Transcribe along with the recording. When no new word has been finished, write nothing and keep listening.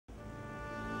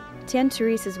Tian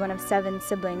Therese is one of 7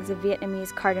 siblings of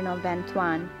Vietnamese Cardinal Van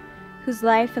Thuan, whose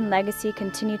life and legacy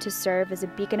continue to serve as a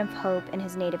beacon of hope in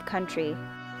his native country.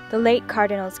 The late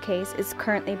Cardinal's case is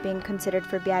currently being considered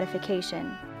for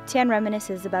beatification. Tian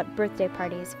reminisces about birthday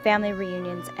parties, family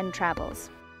reunions, and travels.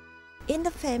 In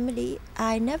the family,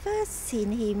 I never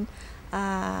seen him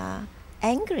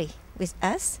angry with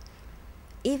us.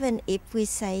 Even if we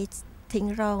say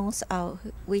things wrong or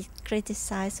we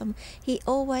criticize him, he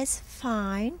always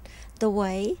find the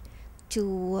way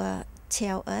to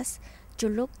tell us to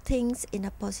look things in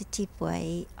a positive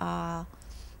way,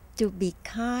 to be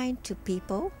kind to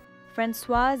people.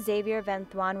 Francois Xavier Van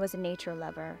Thuan was a nature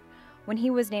lover. When he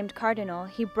was named cardinal,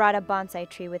 he brought a bonsai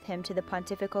tree with him to the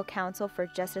Pontifical Council for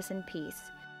Justice and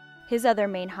Peace. His other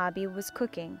main hobby was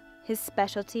cooking. His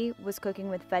specialty was cooking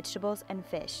with vegetables and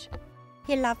fish.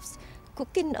 He loves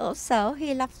cooking also.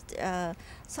 He loves,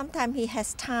 sometimes he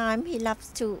has time, he loves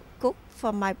to cook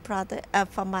for my brother,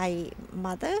 for my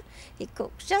mother. He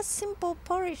cooks just simple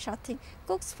porridge, I think.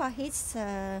 Cooks for his,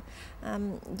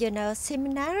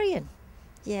 seminarian.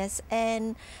 Yes,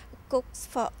 and cooks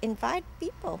for invite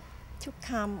people to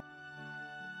come.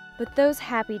 But those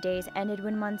happy days ended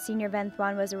when Monsignor Van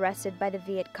Thuan was arrested by the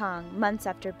Viet Cong months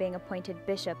after being appointed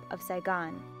Bishop of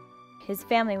Saigon. His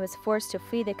family was forced to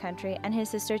flee the country, and his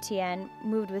sister Tien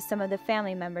moved with some of the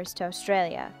family members to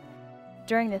Australia.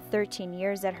 During the 13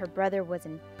 years that her brother was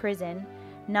in prison,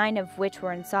 9 of which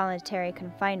were in solitary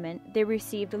confinement, they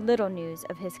received little news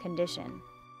of his condition.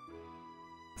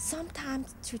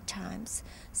 Sometimes, 2 times,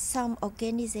 some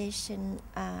organization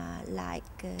like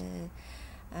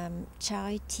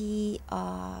Charity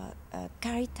or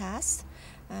Caritas,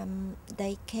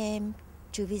 they came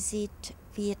to visit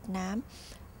Vietnam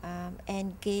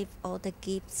and gave all the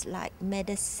gifts like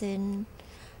medicine,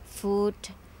 food,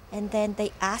 and then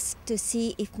they asked to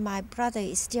see if my brother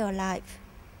is still alive.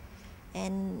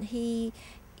 And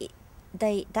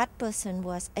that person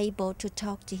was able to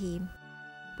talk to him.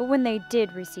 But when they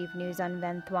did receive news on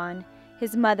Van Thuan,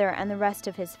 his mother and the rest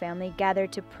of his family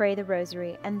gathered to pray the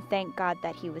rosary and thank God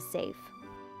that he was safe.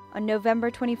 On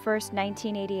November 21,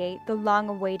 1988, the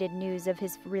long-awaited news of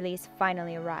his release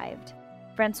finally arrived.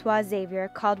 Francois Xavier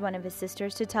called one of his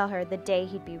sisters to tell her the day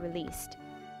he'd be released.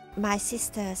 My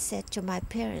sister said to my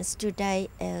parents, today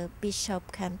a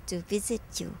bishop came to visit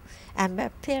you. And my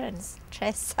parents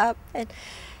dressed up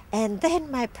and then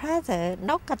my brother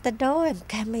knocked at the door and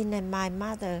came in, and my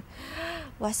mother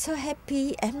was so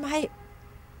happy, and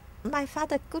my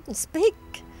father couldn't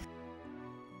speak.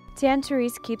 Tian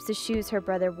Therese keeps the shoes her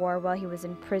brother wore while he was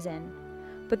in prison,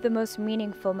 but the most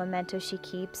meaningful memento she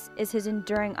keeps is his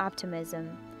enduring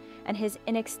optimism and his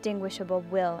inextinguishable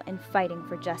will in fighting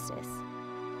for justice.